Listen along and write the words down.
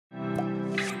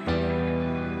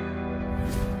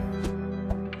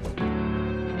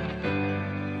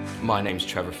My name's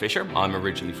Trevor Fisher. I'm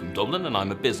originally from Dublin and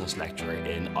I'm a business lecturer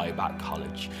in IBAT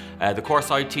College. The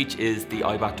course I teach is the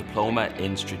IBAT Diploma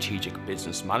in Strategic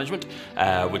Business Management,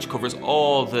 which covers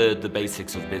all the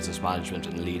basics of business management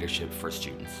and leadership for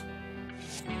students.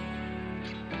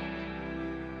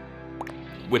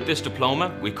 With this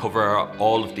diploma, we cover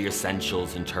all of the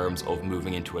essentials in terms of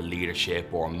moving into a leadership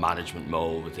or management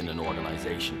mode within an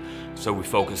organisation. So we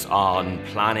focus on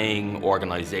planning,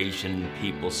 organisation,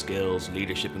 people skills,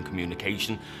 leadership and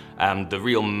communication, the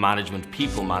real management,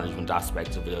 people management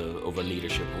aspects of a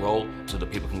leadership role so that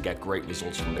people can get great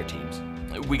results from their teams.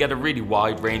 We get a really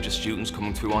wide range of students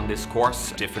coming through on this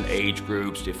course, different age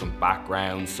groups, different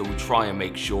backgrounds, so we try and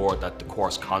make sure that the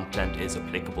course content is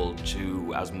applicable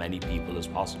to as many people as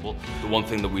possible. The one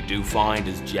thing that we do find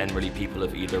is generally people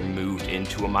have either moved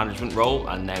into a management role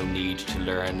and now need to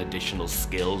learn additional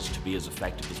skills to be as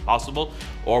effective as possible,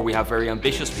 or we have very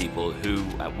ambitious people who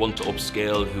want to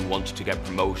upskill, who want to get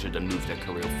promoted and move their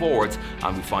career forwards,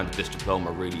 and we find that this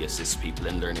diploma really assists people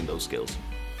in learning those skills.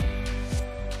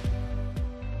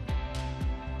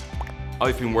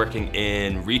 I've been working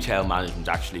in retail management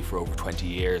actually for over 20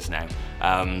 years now.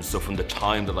 So from the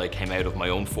time that I came out of my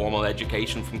own formal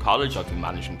education from college, I've been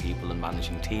managing people and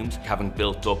managing teams. Having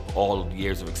built up all of the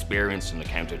years of experience and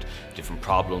encountered different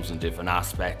problems and different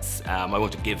aspects, I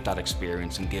want to give that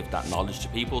experience and give that knowledge to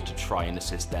people to try and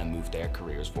assist them move their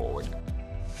careers forward.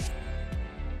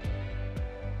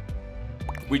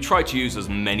 We try to use as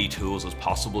many tools as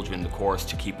possible during the course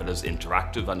to keep it as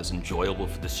interactive and as enjoyable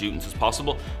for the students as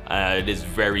possible. It is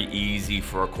very easy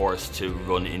for a course to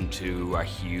run into a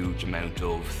huge amount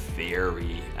of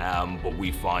theory, but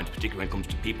we find, particularly when it comes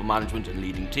to people management and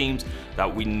leading teams,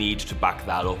 that we need to back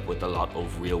that up with a lot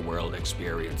of real-world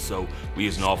experience. So we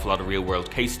use an awful lot of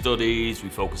real-world case studies, we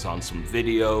focus on some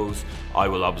videos. I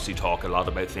will obviously talk a lot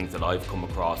about things that I've come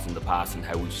across in the past and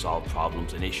how we've solved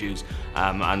problems and issues,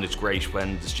 and it's great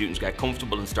when the students get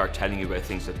comfortable and start telling you about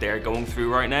things that they're going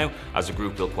through right now. As a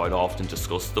group, we'll quite often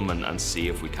discuss them and see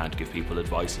if we can't give people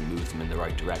advice and move them in the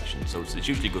right direction. So it's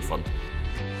usually good fun.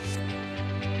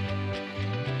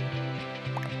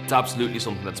 It's absolutely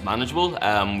something that's manageable.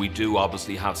 We do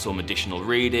obviously have some additional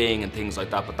reading and things like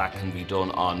that, but that can be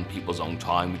done on people's own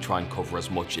time. We try and cover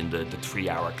as much in the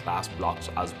 3-hour class blocks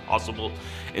as possible.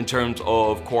 In terms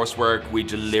of coursework, we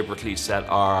deliberately set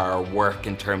our work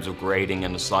in terms of grading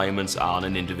and assignments on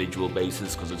an individual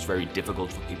basis because it's very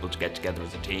difficult for people to get together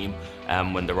as a team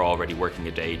when they're already working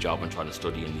a day job and trying to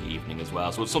study in the evening as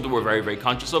well. So it's something we're very, very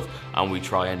conscious of, and we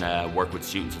try and work with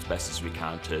students as best as we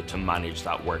can to manage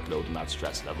that workload and that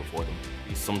stress level for them.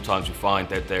 Sometimes we find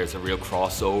that there's a real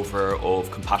crossover of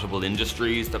compatible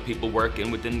industries that people work in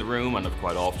within the room, and I've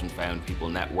quite often found people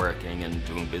networking and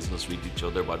doing business with each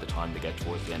other by the time they get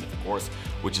towards the end of the course,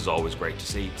 which is always great to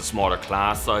see. The smaller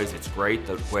class size, it's great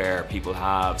that where people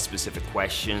have specific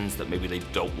questions that maybe they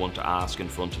don't want to ask in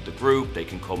front of the group, they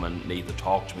can come and either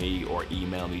talk to me or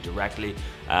email me directly,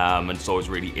 and it's always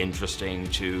really interesting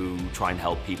to try and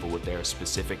help people with their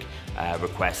specific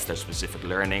requests, their specific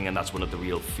learning, and that's one of the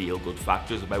real feel-good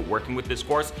factors about working with this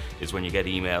course, is when you get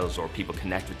emails or people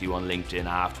connect with you on LinkedIn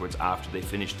afterwards after they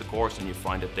finish the course and you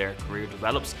find that their career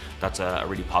develops. That's a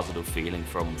really positive feeling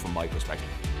from my perspective.